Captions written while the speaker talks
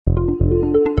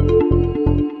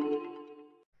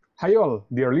Hi all,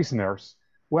 dear listeners.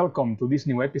 Welcome to this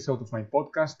new episode of my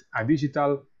podcast, A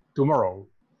Digital Tomorrow.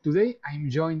 Today I'm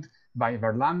joined by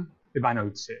Varlam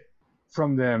Ebanoidze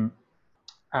from the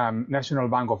National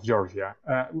Bank of Georgia.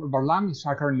 Varlam is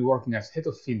currently working as head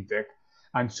of FinTech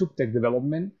and SubTech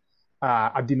development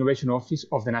at the Innovation Office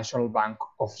of the National Bank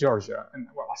of Georgia. And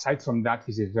well, aside from that,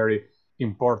 he's a very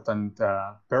important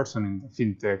person in the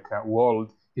FinTech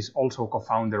world. He's also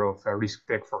co-founder of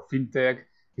RiskTech for FinTech.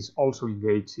 He's also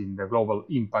engaged in the Global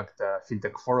Impact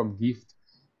FinTech Forum Gift,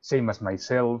 same as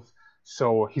myself.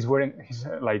 So he's wearing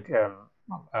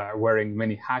wearing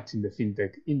many hats in the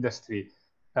FinTech industry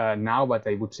now, but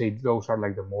I would say those are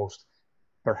like the most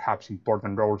perhaps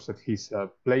important roles that he's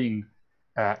playing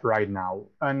right now.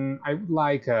 And I would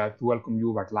like to welcome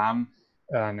you, Varlam,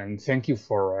 and thank you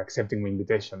for accepting my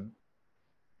invitation.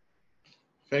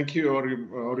 Thank you,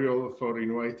 Oriol, for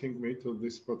inviting me to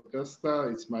this podcast.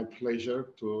 It's my pleasure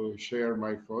to share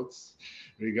my thoughts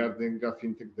regarding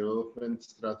fintech development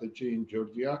strategy in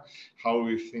Georgia, how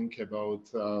we think about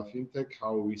fintech,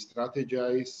 how we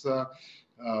strategize,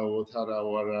 what are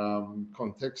our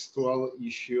contextual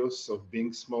issues of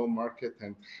being small market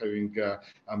and having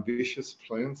ambitious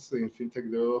plans in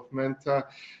fintech development.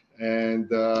 And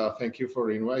thank you for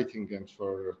inviting and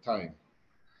for your time.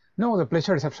 No, the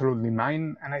pleasure is absolutely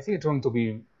mine. And I think it's going to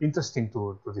be interesting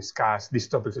to discuss these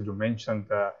topics that you mentioned,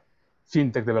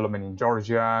 fintech development in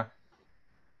Georgia,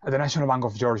 the National Bank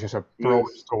of Georgia's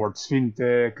approach towards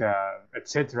fintech,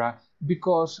 etc.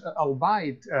 Because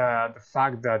albeit the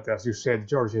fact that, as you said,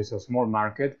 Georgia is a small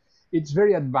market, it's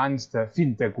very advanced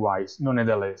fintech-wise,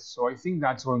 nonetheless. So I think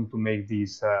that's going to make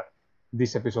this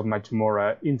episode much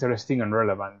more interesting and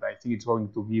relevant. I think it's going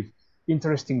to give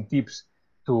interesting tips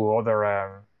to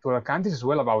other countries as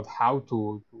well about how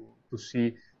to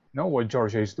see what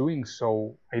Georgia is doing.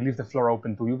 So I leave the floor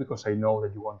open to you because I know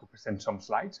that you want to present some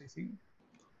slides, I think.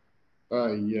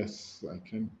 Yes, I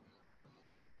can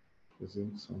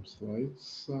present some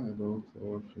slides about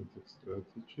our fintech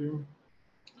strategy.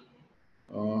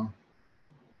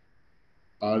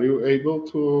 Are you able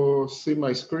to see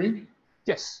my screen?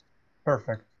 Yes,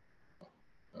 perfect.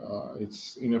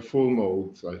 It's in a full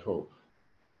mode, I hope.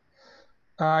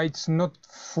 It's not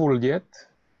full yet.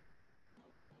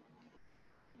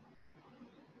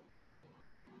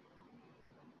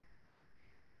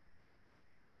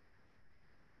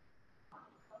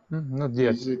 Not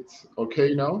yet. Is it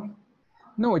okay now?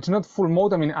 No, it's not full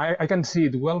mode. I mean, I can see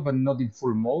it well, but not in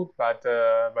full mode. But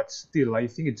still, I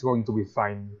think it's going to be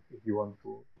fine if you want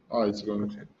to. Oh, it's going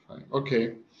to be fine.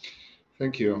 Okay,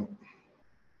 thank you.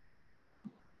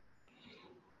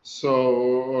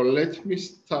 So let me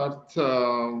start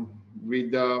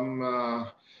with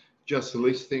just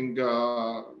listing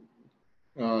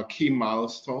key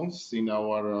milestones in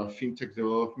our fintech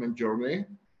development journey.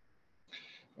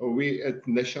 We at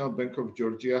National Bank of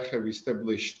Georgia have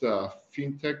established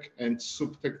FinTech and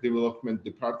SubTech Development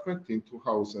Department in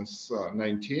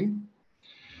 2019.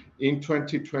 In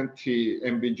 2020,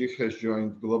 MBG has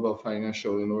joined Global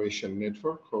Financial Innovation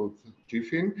Network called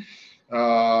GFIN.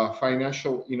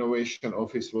 Financial Innovation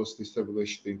Office was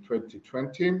established in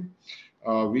 2020.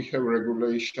 We have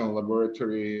regulation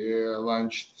laboratory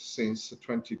launched since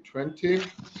 2020.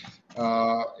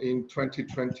 In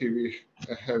 2020, we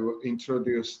have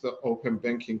introduced the open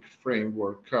banking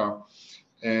framework,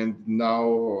 and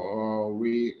now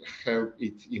we have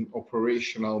it in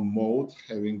operational mode,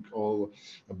 having all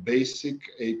basic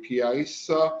APIs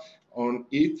on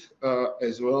it,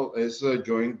 as well as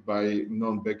joined by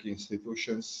non-bank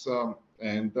institutions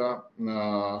and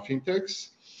fintechs.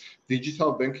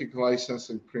 Digital banking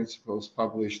licensing principles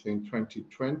published in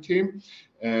 2020,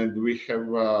 and we have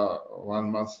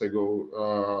 1 month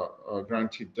ago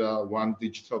granted one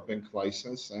digital bank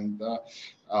license, and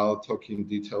I'll talk in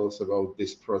details about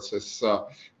this process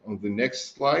on the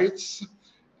next slides.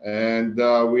 And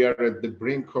we are at the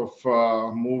brink of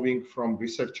moving from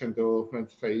research and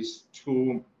development phase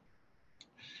to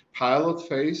pilot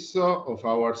phase of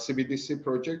our CBDC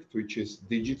project, which is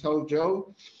Digital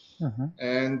Gel.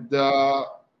 And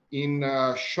in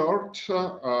a short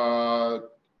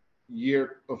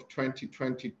year of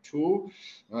 2022,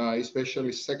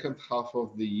 especially second half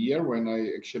of the year when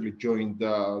I actually joined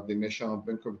the National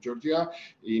Bank of Georgia,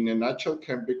 in a nutshell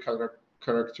can be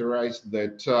characterized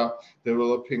that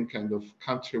developing kind of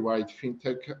countrywide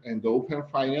fintech and open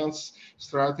finance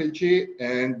strategy,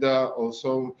 and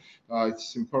also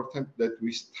it's important that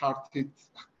we started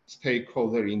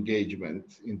stakeholder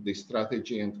engagement in this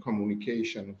strategy and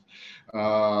communication.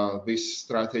 These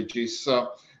strategies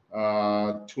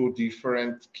to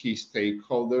different key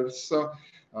stakeholders,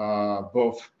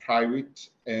 both private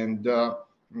and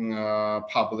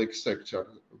public sector,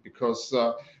 because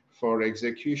for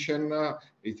execution,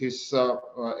 it is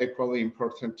equally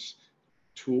important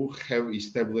to have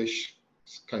established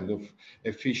kind of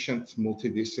efficient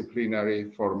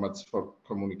multidisciplinary formats for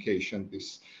communication,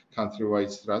 these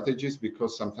countrywide strategies,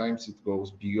 because sometimes it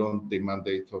goes beyond the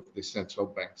mandate of the central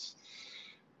banks.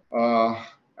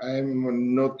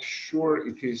 I'm not sure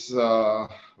it is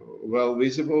well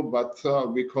visible, but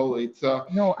we call it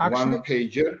no, actually,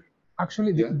 one-pager.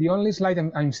 Actually, Yeah. the only slide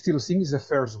I'm still seeing is the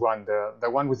first one, the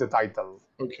one with the title.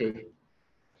 Okay.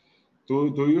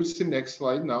 Do you see next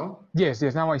slide now? Yes,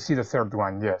 yes, now I see the third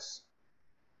one, yes.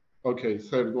 Okay,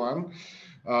 third one.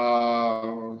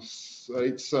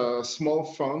 It's a small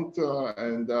font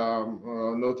and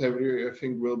not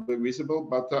everything will be visible,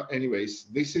 but anyways,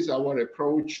 this is our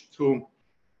approach to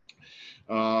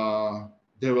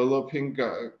developing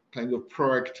kind of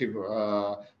proactive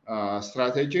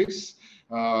strategies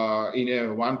in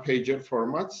a one-pager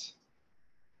formats.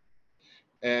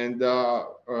 And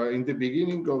in the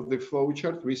beginning of the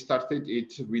flowchart, we started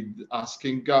it with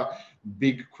asking a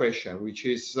big question, which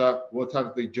is what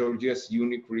are the Georgia's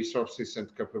unique resources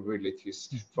and capabilities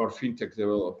for fintech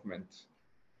development?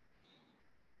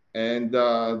 And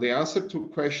the answer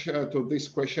to this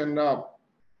question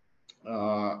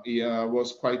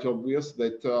was quite obvious,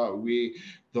 that we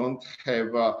don't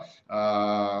have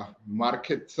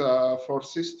market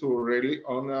forces to really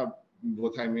own.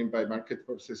 What I mean by market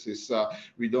forces is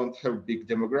we don't have big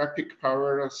demographic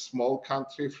power, a small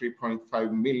country,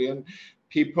 3.5 million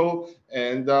people,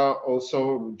 and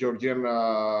also Georgian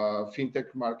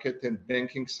fintech market and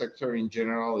banking sector in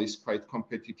general is quite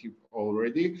competitive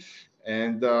already.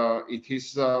 And it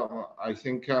is, I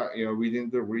think, within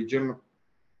the region,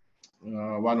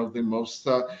 one of the most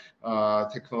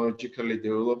technologically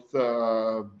developed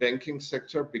banking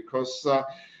sector, because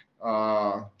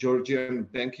Georgian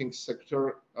banking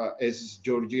sector, as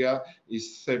Georgia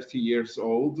is 30 years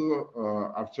old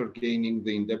after gaining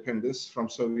the independence from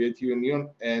Soviet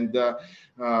Union, and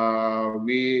our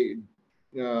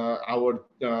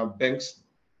banks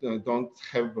don't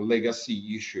have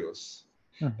legacy issues.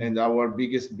 Mm-hmm. And our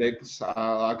biggest banks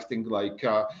are acting like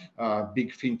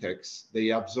big fintechs. They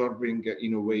absorbing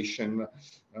innovation.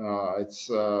 It's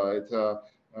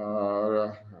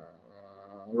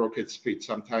rocket speed.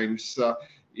 Sometimes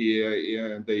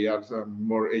they are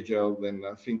more agile than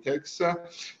fintechs.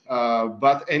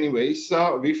 But anyways,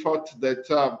 we thought that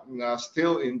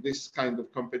still in this kind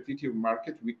of competitive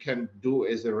market, we can do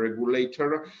as a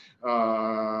regulator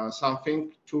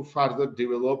something to further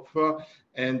develop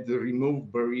and remove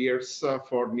barriers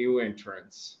for new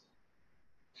entrants.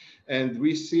 And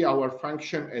we see our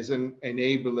function as an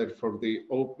enabler for the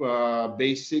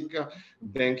basic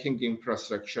banking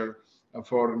infrastructure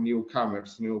for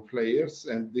newcomers, new players,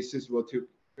 and this is what you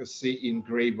see in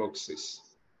gray boxes.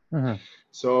 Mm-hmm.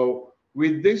 So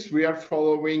with this, we are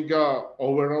following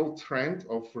overall trend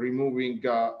of removing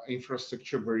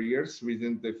infrastructure barriers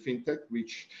within the fintech,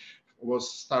 which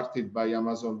was started by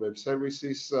Amazon Web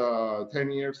Services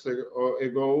 10 years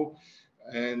ago.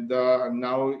 And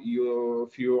now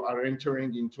if you are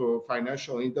entering into a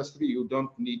financial industry, you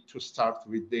don't need to start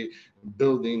with the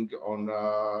building on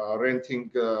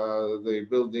renting the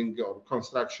building or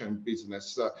construction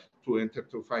business to enter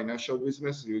to financial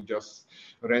business. You just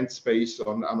rent space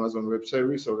on Amazon Web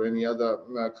Service or any other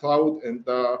cloud and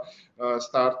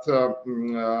start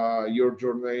your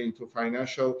journey into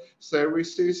financial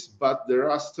services. But there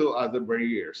are still other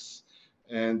barriers.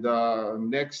 And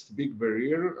next big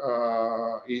barrier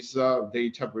is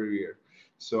data barrier.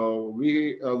 So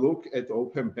we look at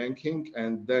open banking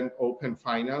and then open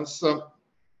finance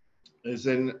as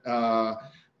an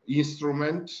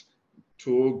instrument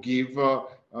to give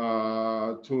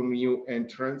to new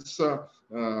entrants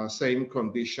same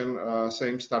condition,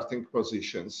 same starting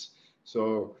positions.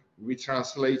 So we're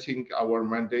translating our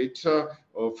mandate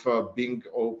of being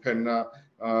open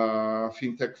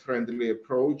fintech-friendly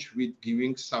approach with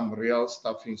giving some real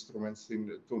stuff instruments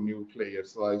to new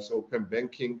players, like open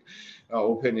banking,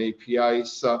 open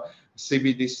APIs,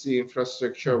 CBDC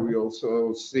infrastructure. We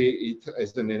also see it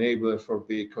as an enabler for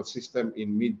the ecosystem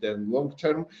in mid and long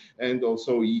term, and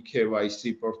also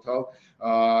eKYC portal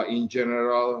in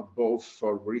general, both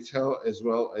for retail as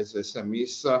well as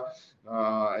SMEs,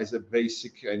 as a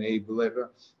basic enabler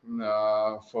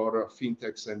for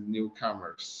fintechs and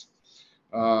newcomers.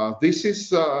 This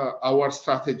is our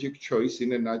strategic choice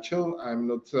in a nutshell. I'm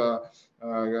not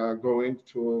going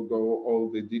to go all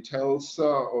the details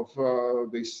of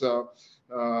this one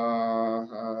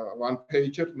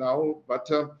pager now, but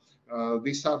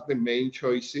these are the main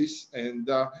choices and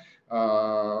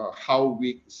how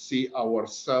we see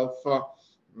ourselves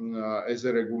as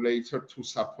a regulator to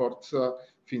support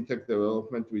fintech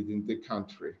development within the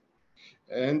country.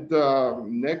 And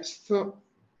next,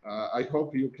 I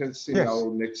hope you can see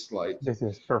now next slide. Yes,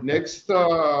 perfect. Next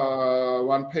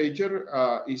one pager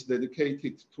is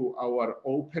dedicated to our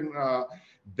open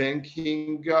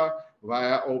banking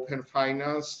via open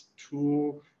finance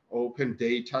to open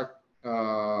data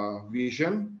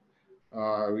vision,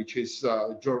 which is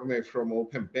a journey from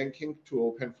open banking to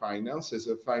open finance as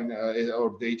a final,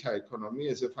 or data economy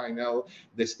as a final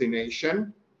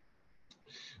destination.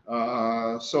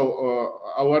 Our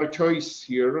choice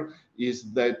here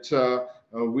is that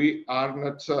we are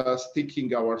not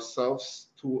sticking ourselves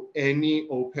to any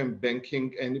open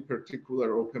banking, any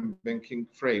particular open banking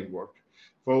framework.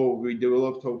 So we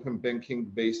developed open banking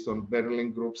based on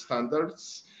Varlam Group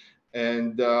standards,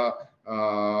 and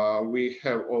we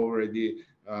have already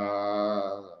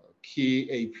key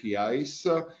APIs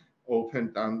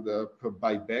opened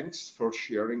by banks for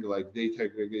sharing, like data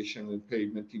aggregation and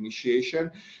payment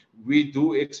initiation. We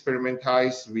do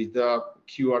experimentize with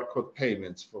QR code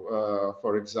payments,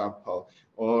 for example,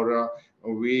 or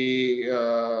we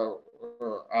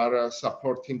are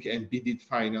supporting embedded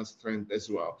finance trend as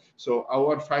well. So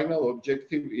our final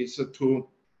objective is to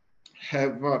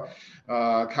have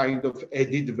kind of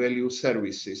added value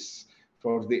services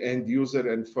for the end user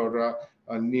and for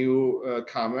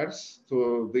newcomers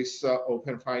to this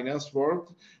open finance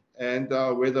world, and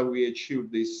whether we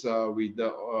achieve this with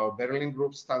the Varlam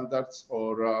Group standards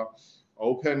or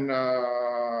open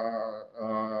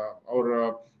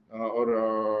or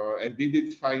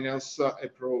embedded finance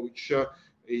approach,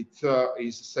 it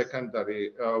is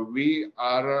secondary. We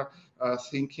are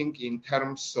thinking in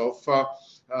terms of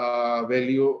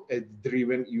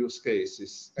value-driven use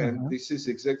cases. And this is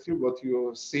exactly what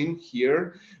you've seen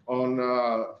here on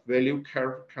value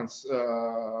curve,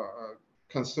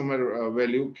 consumer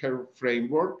value curve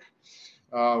framework,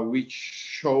 which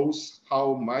shows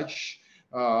how much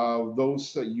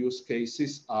those use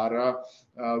cases are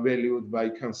valued by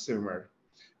consumer.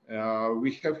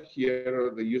 We have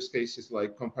here the use cases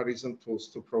like comparison tools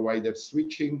to provider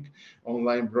switching,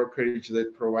 online brokerage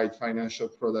that provide financial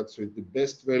products with the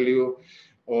best value,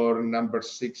 or number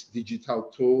 6, digital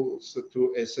tools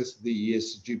to assess the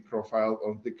ESG profile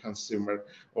of the consumer,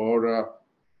 or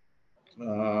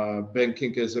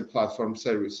banking as a platform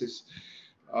services.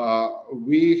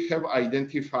 We have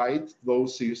identified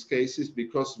those use cases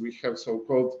because we have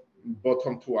so-called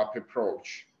bottom-to-up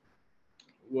approach.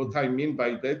 What I mean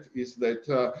by that is that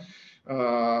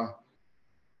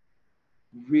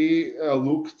we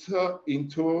looked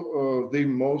into the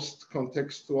most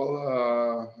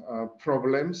contextual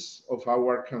problems of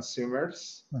our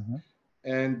consumers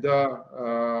and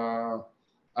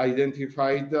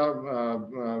identified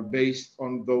based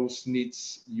on those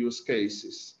needs use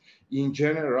cases. In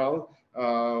general,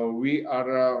 we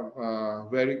are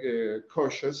very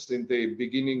cautious in the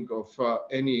beginning of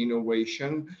any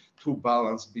innovation to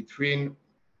balance between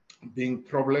being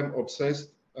problem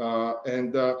obsessed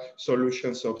and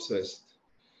solutions obsessed.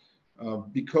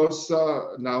 Because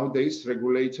nowadays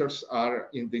regulators are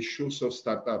in the shoes of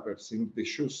startups, in the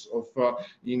shoes of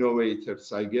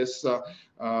innovators, I guess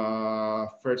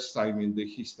first time in the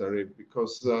history,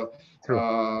 because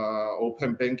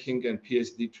open banking and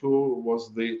PSD2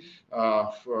 was the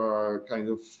kind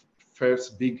of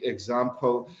first big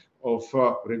example of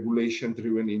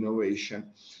regulation-driven innovation.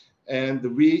 And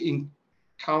we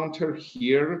encounter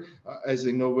here as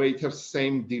innovators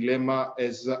same dilemma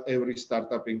as every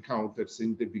startup encounters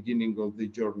in the beginning of the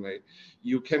journey.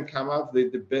 You can come up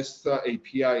with the best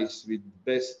APIs, with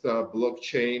best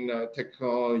blockchain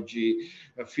technology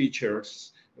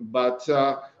features, but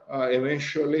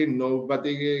eventually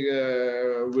nobody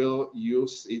will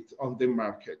use it on the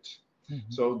market.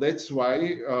 So that's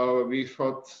why we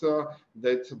thought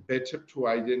that better to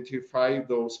identify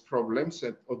those problems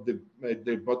at the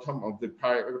bottom of the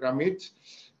pyramid,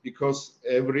 because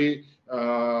every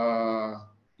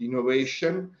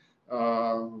innovation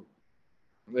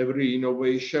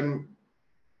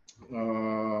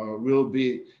will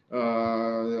be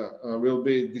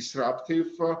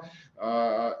disruptive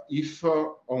if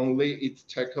only it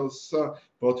tackles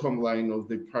bottom line of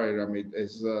the pyramid,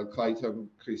 as Clayton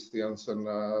Christensen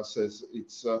says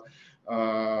it's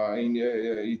in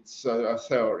its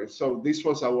theory. So this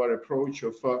was our approach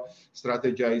of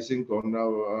strategizing on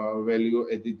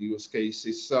value-added use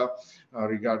cases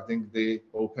regarding the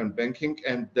open banking,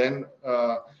 and then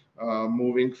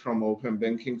moving from open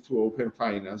banking to open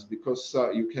finance, because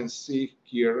you can see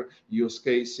here use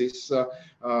cases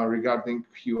regarding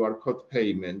QR code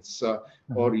payments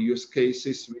or use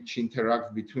cases which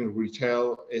interact between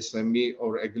retail, SME,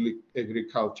 or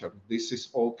agriculture. This is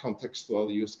all contextual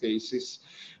use cases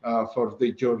for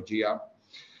the Georgia.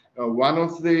 One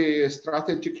of the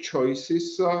strategic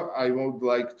choices I would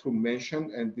like to mention,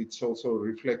 and it's also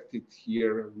reflected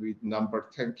here with number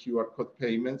 10 QR code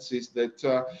payments, is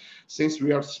that since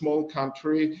we are a small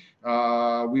country,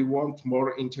 we want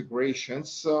more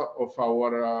integrations of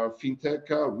our FinTech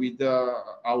with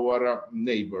our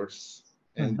neighbors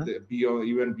and beyond,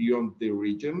 even beyond the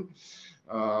region.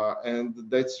 And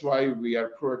that's why we are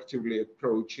proactively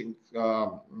approaching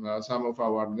some of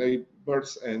our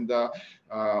neighbors and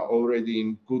already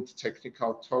in good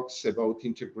technical talks about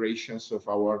integrations of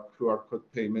our QR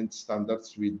code payment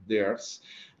standards with theirs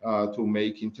to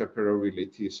make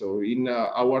interoperability. So in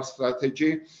our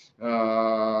strategy,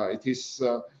 it is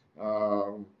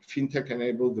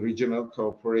FinTech-enabled regional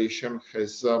cooperation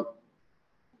has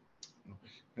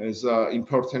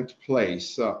important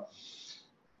place.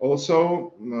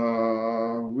 Also,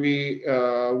 we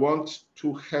want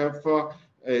to have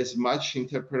as much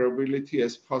interoperability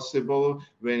as possible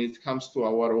when it comes to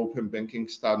our open banking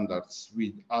standards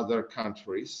with other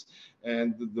countries.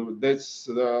 And that's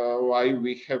why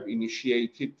we have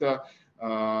initiated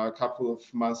a couple of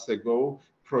months ago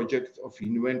project of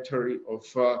inventory of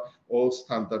all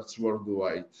standards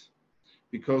worldwide,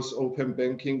 because open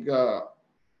banking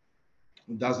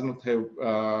doesn't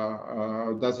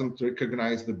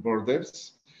recognize the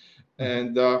borders,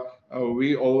 and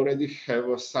we already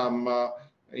have some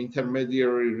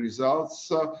intermediary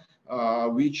results,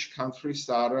 which countries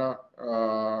are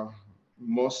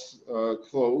most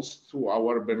close to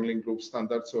our Berlin Group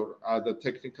standards or other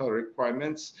technical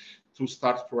requirements, to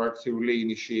start proactively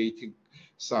initiating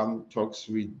some talks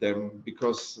with them,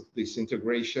 because these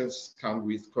integrations come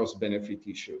with cost-benefit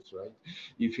issues, right?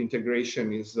 If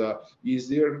integration is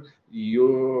easier, you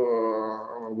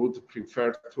would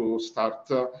prefer to start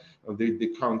the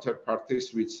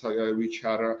counterparties which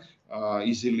are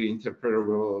easily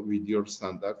interoperable with your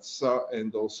standards.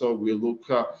 And also we look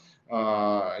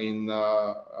in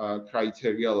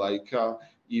criteria like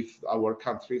if our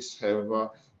countries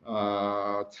have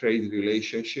trade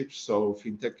relationships, so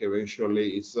FinTech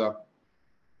eventually is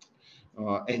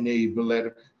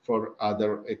enabler for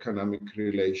other economic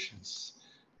relations.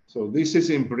 So this is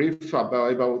in brief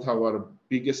about our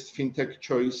biggest FinTech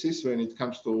choices when it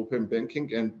comes to open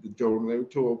banking and the journey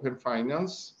to open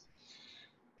finance.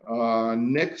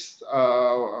 Next,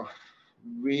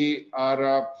 we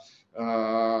are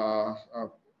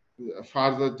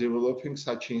further developing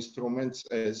such instruments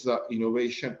as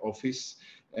Innovation Office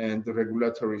and the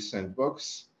Regulatory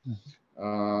Sandbox.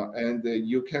 And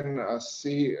you can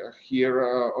see here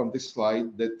on this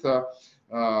slide that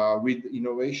with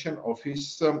Innovation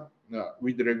Office,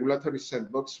 with the Regulatory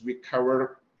Sandbox, we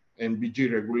cover NBG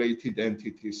regulated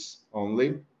entities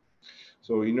only.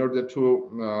 So in order to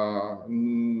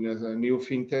new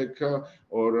FinTech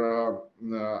or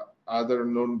other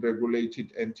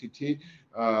non-regulated entity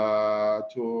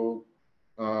to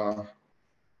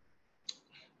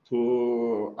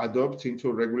adopt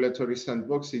into regulatory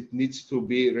sandbox, it needs to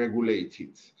be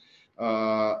regulated.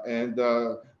 And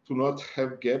to not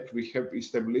have gap, we have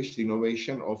established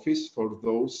Innovation Office for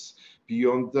those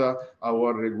beyond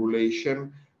our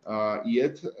regulation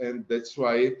yet. And that's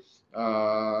why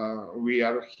we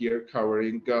are here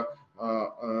covering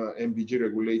MBG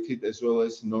regulated as well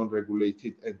as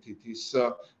non-regulated entities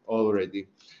already.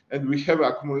 And we have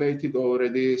accumulated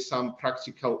already some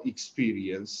practical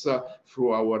experience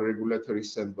through our regulatory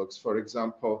sandbox. For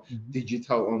example,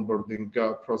 digital onboarding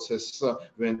process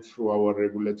went through our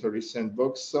regulatory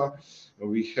sandbox.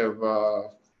 We have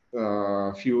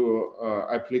a few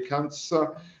applicants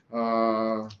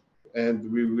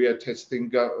and we are testing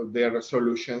their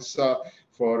solutions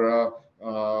for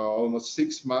almost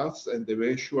 6 months, and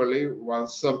eventually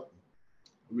once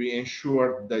we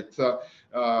ensure that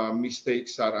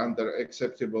mistakes are under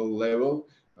acceptable level,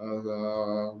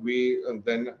 we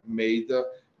then made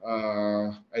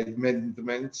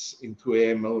amendments into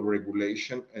AML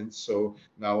regulation, and so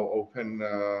now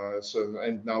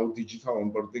now digital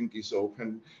onboarding is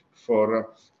open for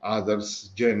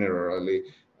others generally.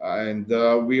 And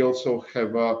we also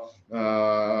have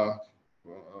a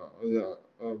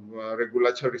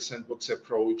regulatory sandbox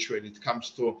approach when it comes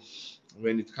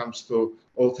to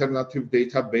alternative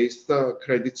data-based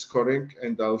credit scoring,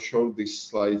 and I'll show these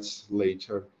slides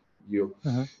later.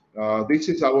 This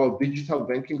is our digital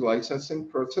banking licensing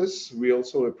process. We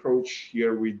also approach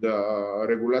here with the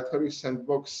regulatory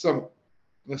sandbox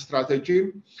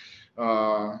strategy.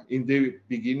 In the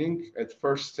beginning, at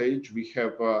first stage, we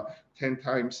have 10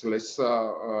 times less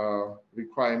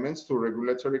requirements to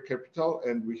regulatory capital,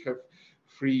 and we have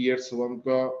 3 years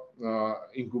longer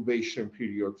incubation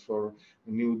period for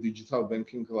new digital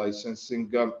banking licensing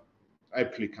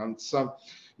applicants.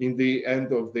 In the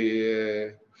end of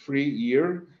the 3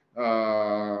 year,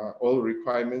 all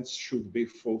requirements should be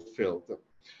fulfilled.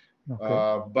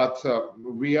 Okay. But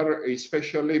we are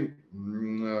especially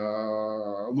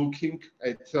looking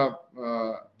at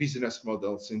business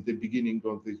models in the beginning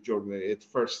of this journey. At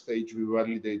first stage, we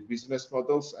validate business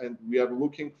models, and we are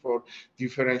looking for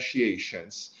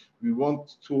differentiations. We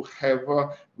want to have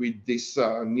with this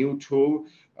new tool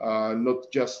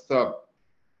not just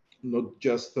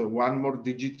one more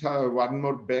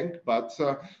bank, but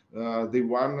the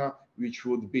one which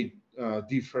would be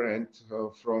different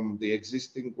from the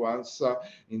existing ones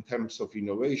in terms of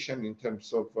innovation, in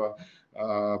terms of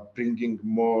bringing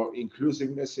more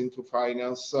inclusiveness into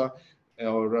finance,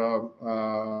 or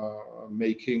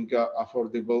making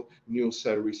affordable new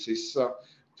services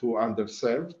to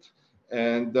underserved.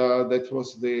 And that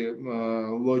was the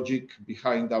logic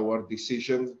behind our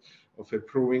decision of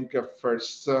approving a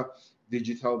first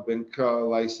digital bank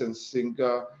licensing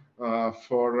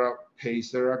for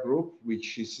Paysera Group,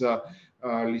 which is a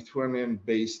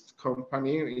Lithuanian-based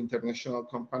company, international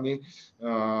company,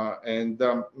 and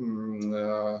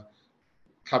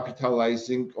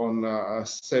capitalizing on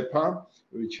SEPA,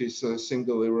 which is a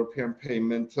single European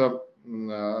payment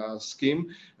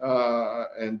scheme.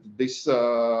 And this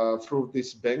through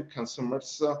this bank,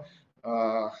 consumers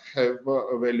have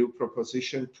a value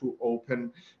proposition to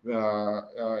open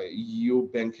EU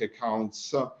bank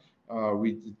accounts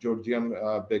with Georgian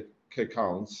bank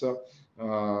accounts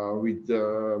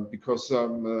because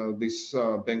this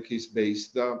bank is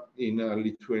based in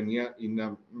Lithuania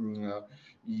in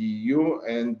EU,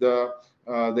 and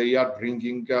they are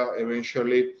bringing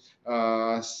eventually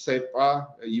SEPA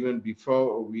even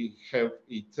before we have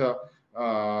it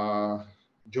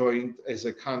joined as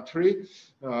a country,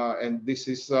 and this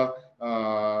is a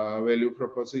value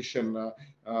proposition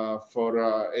for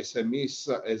SMEs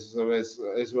as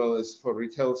well as for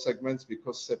retail segments,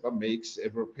 because SEPA makes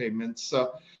every payments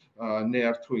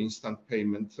near to instant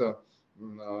payment,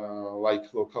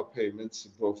 like local payments,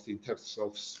 both in terms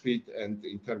of speed and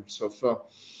in terms of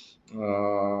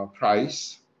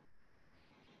price.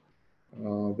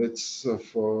 That's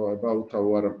for about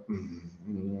our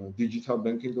digital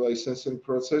banking licensing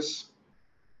process.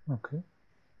 Okay.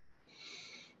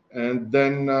 And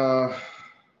then,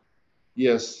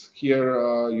 yes,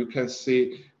 here you can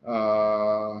see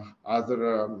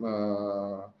other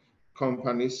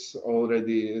companies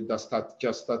already. Just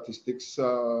statistics.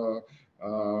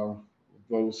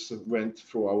 Those went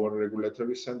through our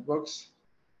regulatory sandbox.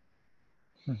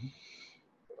 Mm-hmm.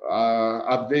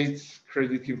 Update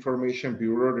Credit Information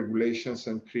Bureau regulations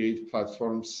and create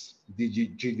platforms,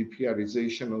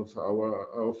 GDPRization of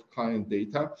client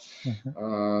data.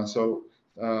 Mm-hmm. So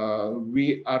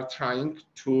we are trying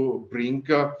to bring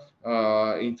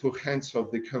into hands of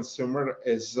the consumer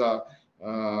as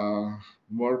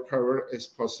more power as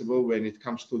possible when it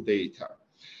comes to data.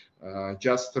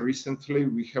 Just recently,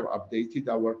 we have updated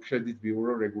our credit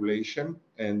bureau regulation,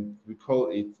 and we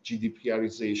call it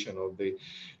GDPRization of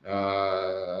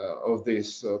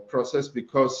this process,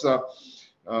 because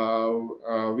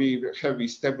we have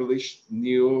established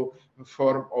new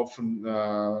form of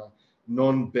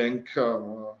non-bank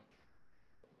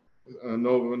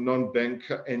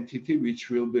entity, which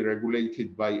will be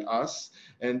regulated by us,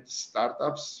 and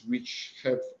startups which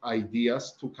have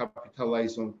ideas to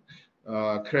capitalize on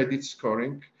credit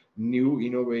scoring, new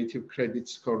innovative credit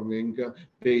scoring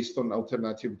based on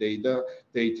alternative data.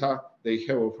 They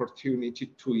have opportunity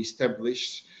to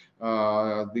establish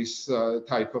this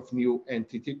type of new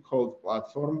entity called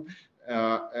platform,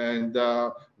 and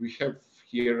we have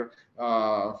here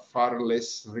far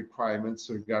less requirements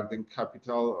regarding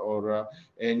capital or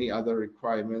any other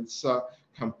requirements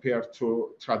compared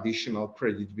to traditional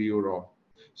credit bureau.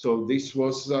 So this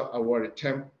was our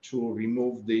attempt to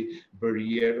remove the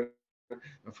barrier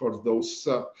for those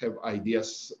have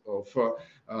ideas of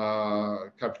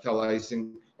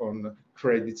capitalizing on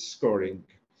credit scoring.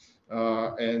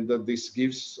 And this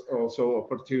gives also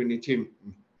opportunity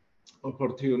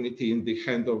in the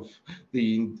hand of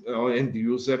the end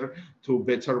user to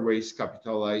better ways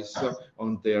capitalize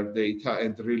on their data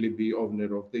and really be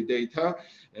owner of the data.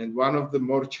 And one of the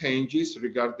more changes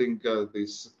regarding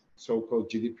this so-called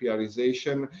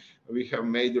GDPRization we have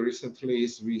made recently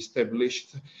is we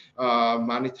established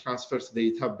money transfers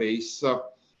database,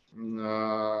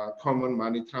 common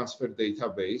money transfer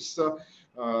database.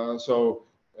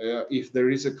 If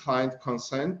there is a client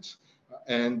consent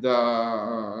and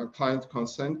client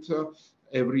consent,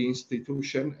 every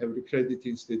institution, every credit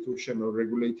institution or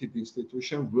regulated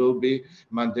institution will be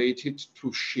mandated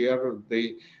to share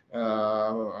the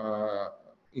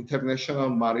international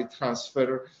money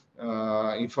transfer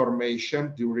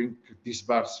information during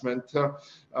disbursement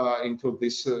into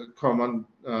this common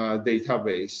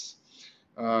database.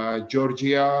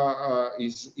 Georgia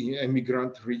is an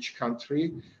immigrant-rich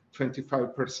country.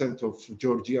 25% of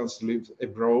Georgians live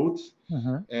abroad,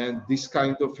 and this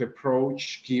kind of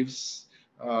approach gives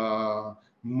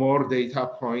more data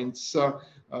points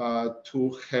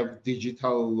to have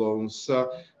digital loans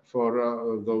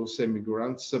for those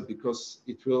immigrants, because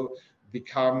it will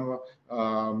become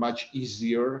much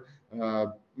easier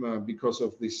because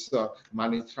of these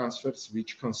money transfers,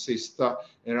 which consist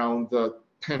around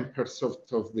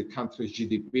 10% of the country's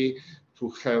GDP, to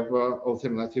have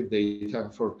alternative data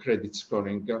for credit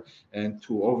scoring and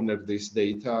to honor this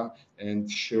data and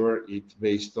share it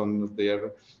based on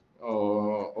their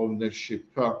ownership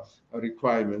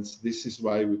requirements. This is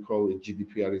why we call it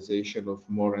GDPRization of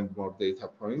more and more data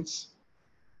points.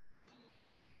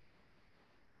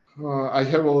 I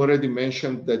have already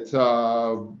mentioned that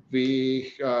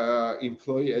we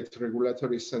employ at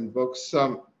Regulatory Sandbox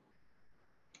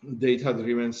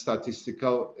data-driven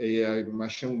statistical AI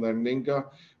machine learning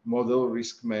model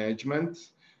risk management,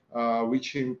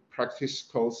 which in practice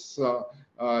calls,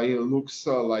 it looks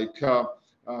like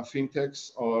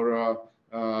fintechs or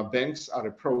banks are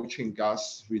approaching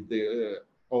us with the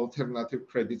alternative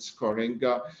credit scoring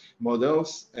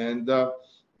models, and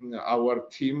our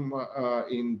team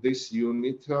in this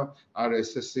unit are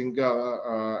assessing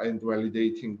and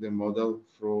validating the model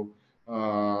through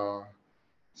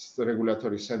the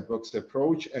Regulatory Sandbox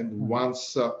approach. And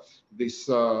once this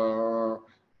model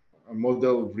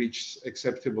reaches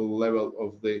acceptable level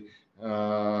of the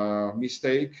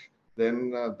mistake,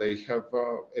 then they have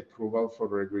approval for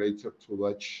regulator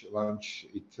to launch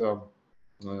it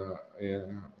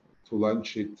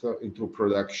into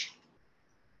production.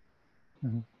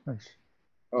 Nice.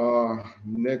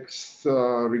 Next,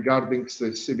 regarding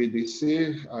the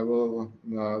CBDC, I will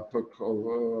talk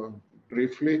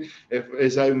briefly.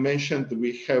 As I mentioned,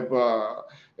 we have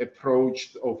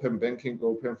approached open banking,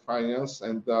 open finance,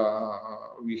 and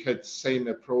we had same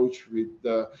approach with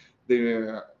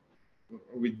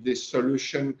this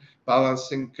solution,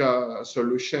 balancing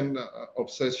solution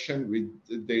obsession with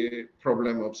the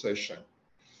problem obsession.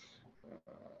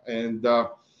 And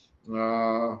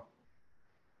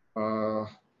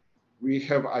we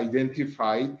have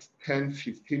identified 10,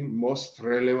 15 most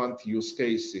relevant use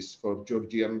cases for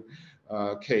Georgian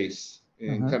case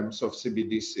in terms of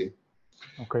CBDC.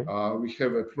 Okay. We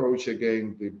have approached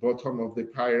again the bottom of the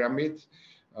pyramid.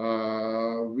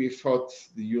 We thought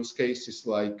the use cases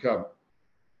like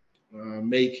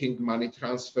making money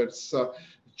transfers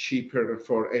cheaper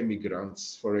for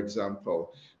immigrants, for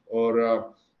example,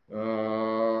 or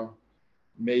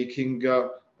making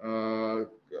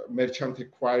merchant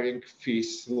acquiring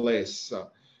fees less,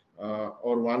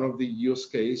 or one of the use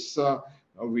case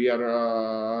we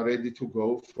are ready to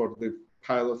go for the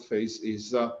pilot phase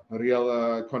is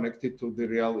real connected to the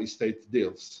real estate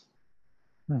deals.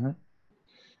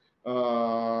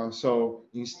 So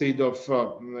instead of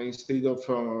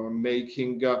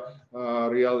making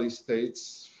real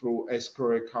estates through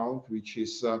escrow account, which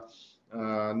is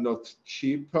not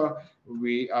cheap,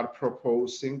 we are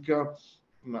proposing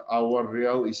our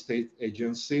real estate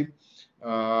agency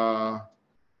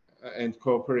and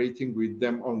cooperating with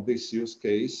them on this use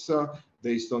case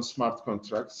based on smart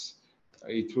contracts.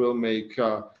 It will make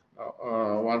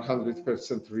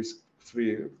 100%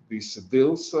 risk-free these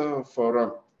deals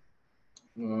for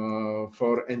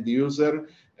end user,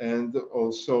 and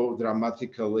also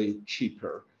dramatically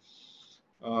cheaper.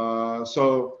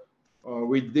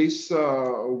 With this,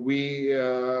 we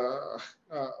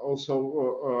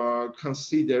also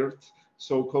considered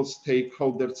so-called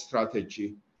stakeholder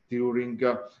strategy during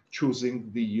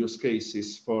choosing the use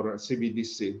cases for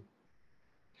CBDC,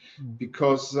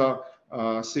 because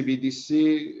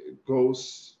CBDC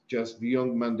goes just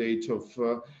beyond mandate of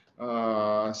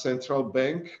central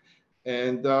bank,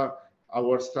 and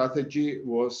our strategy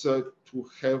was to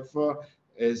have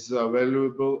as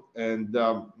valuable and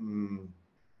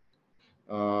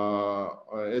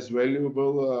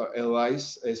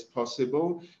allies as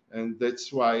possible, and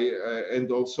that's why,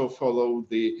 and also follow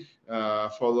the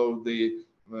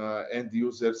end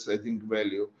users adding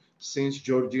value. Since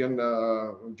Georgian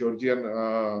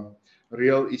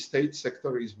real estate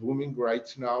sector is booming right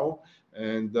now,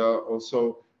 and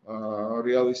also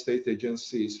real estate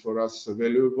agency is for us a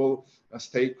valuable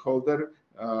stakeholder,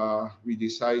 we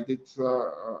decided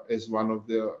as one of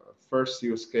the first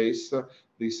use case,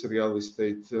 this real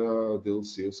estate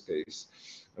deals use case.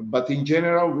 But in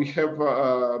general, we have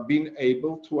been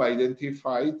able to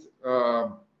identify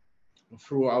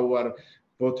through our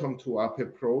bottom-to-up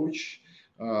approach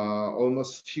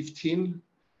almost 15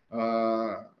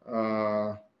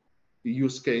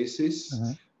 use cases,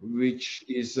 which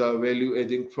is value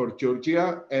adding for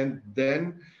Georgia, and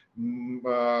then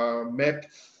mapped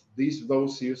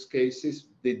those use cases,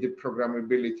 the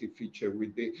programmability feature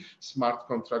with the smart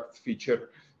contract feature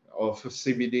of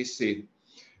CBDC.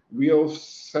 We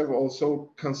have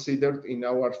also considered in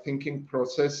our thinking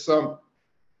process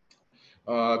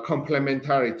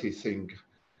complementarity thing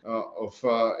of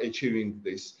achieving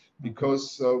this,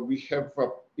 because we have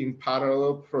in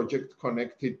parallel project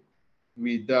connected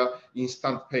with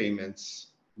instant payments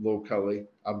locally,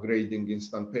 upgrading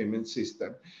instant payment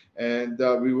system, and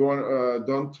we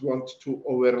don't want to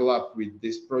overlap with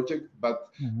this project,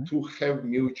 but to have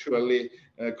mutually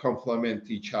complement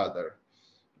each other.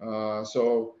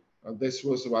 So this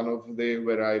was one of the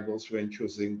variables when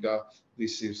choosing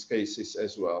these use cases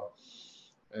as well.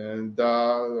 And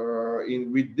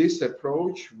with this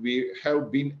approach, we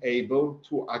have been able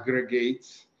to aggregate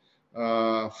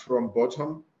from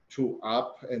bottom to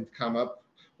up and come up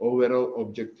overall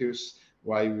objectives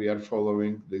why we are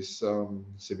following this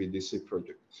CBDC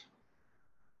project.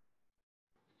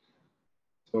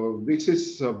 So this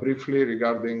is briefly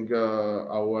regarding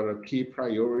our key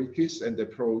priorities and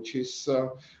approaches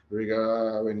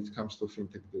when it comes to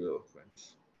FinTech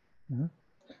development.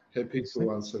 Happy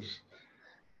to answer.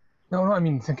 No, I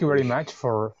mean, thank you very much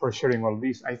for sharing all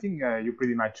this. I think you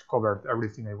pretty much covered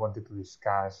everything I wanted to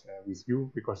discuss with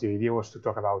you, because the idea was to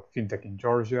talk about FinTech in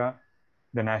Georgia,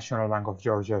 the National Bank of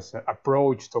Georgia's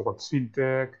approach towards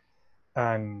FinTech,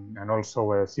 and also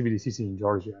CBDCs in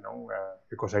Georgia,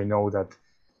 because I know that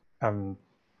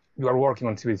you are working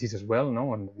on CBDCs as well,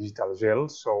 on digital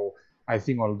gels. So I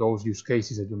think all those use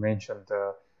cases that you mentioned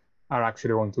are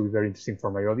actually going to be very interesting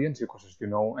for my audience, because as you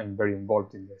know, I'm very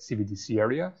involved in the CBDC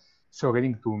area. So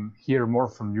getting to hear more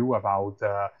from you about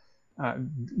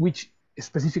which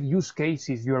specific use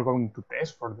cases you are going to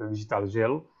test for the digital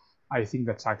gel, I think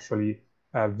that's actually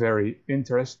very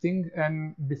interesting.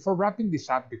 And before wrapping this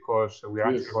up, because we're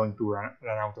actually going to run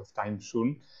out of time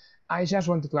soon, I just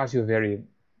wanted to ask you a very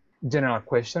general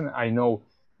question. I know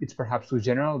it's perhaps too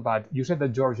general, but you said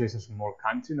that Georgia is a small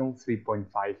country,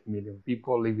 3.5 million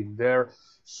people living there.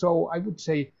 So I would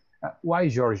say, why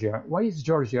Georgia? Why is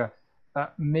Georgia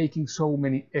making so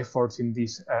many efforts in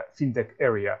this FinTech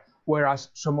area, whereas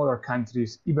some other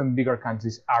countries, even bigger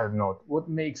countries, are not? What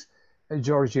makes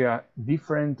Georgia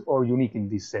different or unique in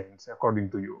this sense, according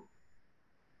to you?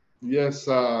 Yes,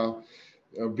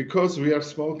 because we are a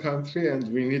small country and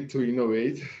we need to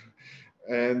innovate.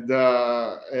 And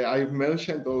I've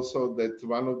mentioned also that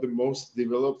one of the most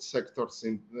developed sectors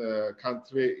in the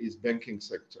country is banking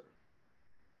sector.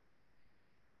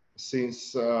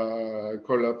 Since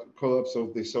collapse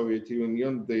of the Soviet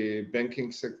Union, the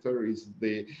banking sector is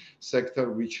the sector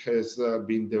which has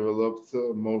been developed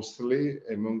mostly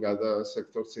among other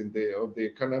sectors of the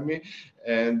economy,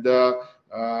 and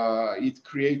it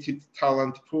created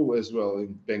talent pool as well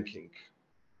in banking.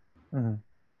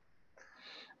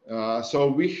 So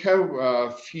we have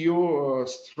a few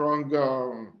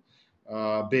strong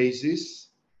bases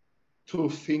to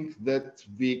think that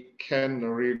we can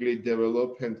really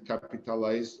develop and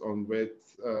capitalize on that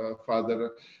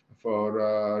further for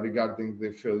regarding the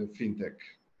FinTech.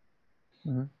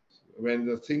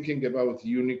 When thinking about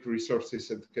unique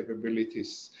resources and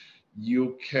capabilities,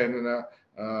 you can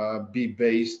be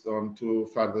based on to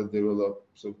further develop.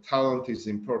 So talent is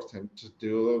important to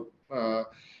develop.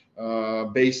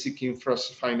 Basic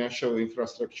financial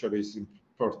infrastructure is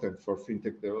important for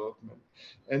FinTech development.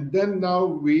 And then now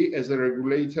we as a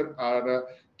regulator are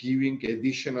giving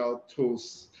additional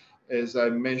tools. As I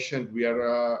mentioned, we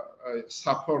are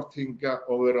supporting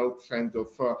overall trend of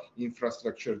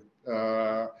infrastructure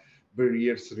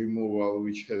barriers removal,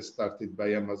 which has started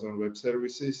by Amazon Web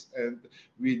Services. And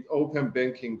with open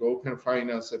banking, open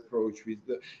finance approach, with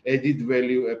the added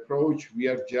value approach, we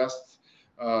are just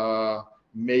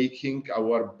making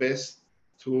our best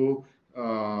to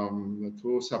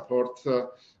support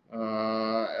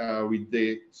with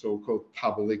the so-called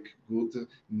public good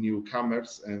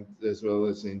newcomers and as well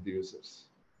as end users.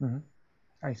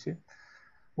 I see.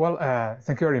 Well,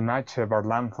 thank you very much,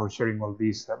 Varlam, for sharing all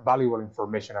this valuable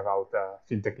information about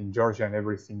FinTech in Georgia and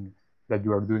everything that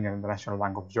you are doing at the National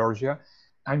Bank of Georgia.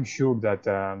 I'm sure that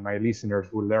my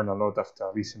listeners will learn a lot after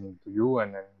listening to you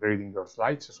and reading your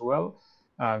slides as well.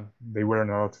 They learn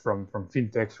a lot from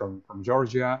FinTechs from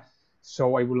Georgia.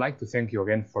 So I would like to thank you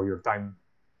again for your time.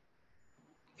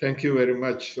 Thank you very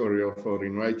much, Oriol, for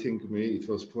inviting me. It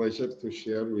was a pleasure to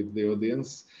share with the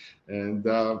audience, and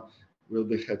we'll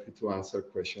be happy to answer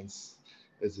questions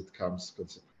as it comes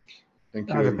consequently. Thank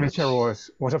you very The pleasure much.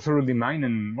 was absolutely mine,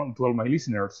 and to all my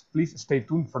listeners, please stay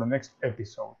tuned for the next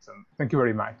episodes. And thank you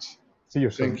very much. See you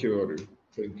soon. Thank you, Oriol.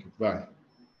 Thank you. Bye.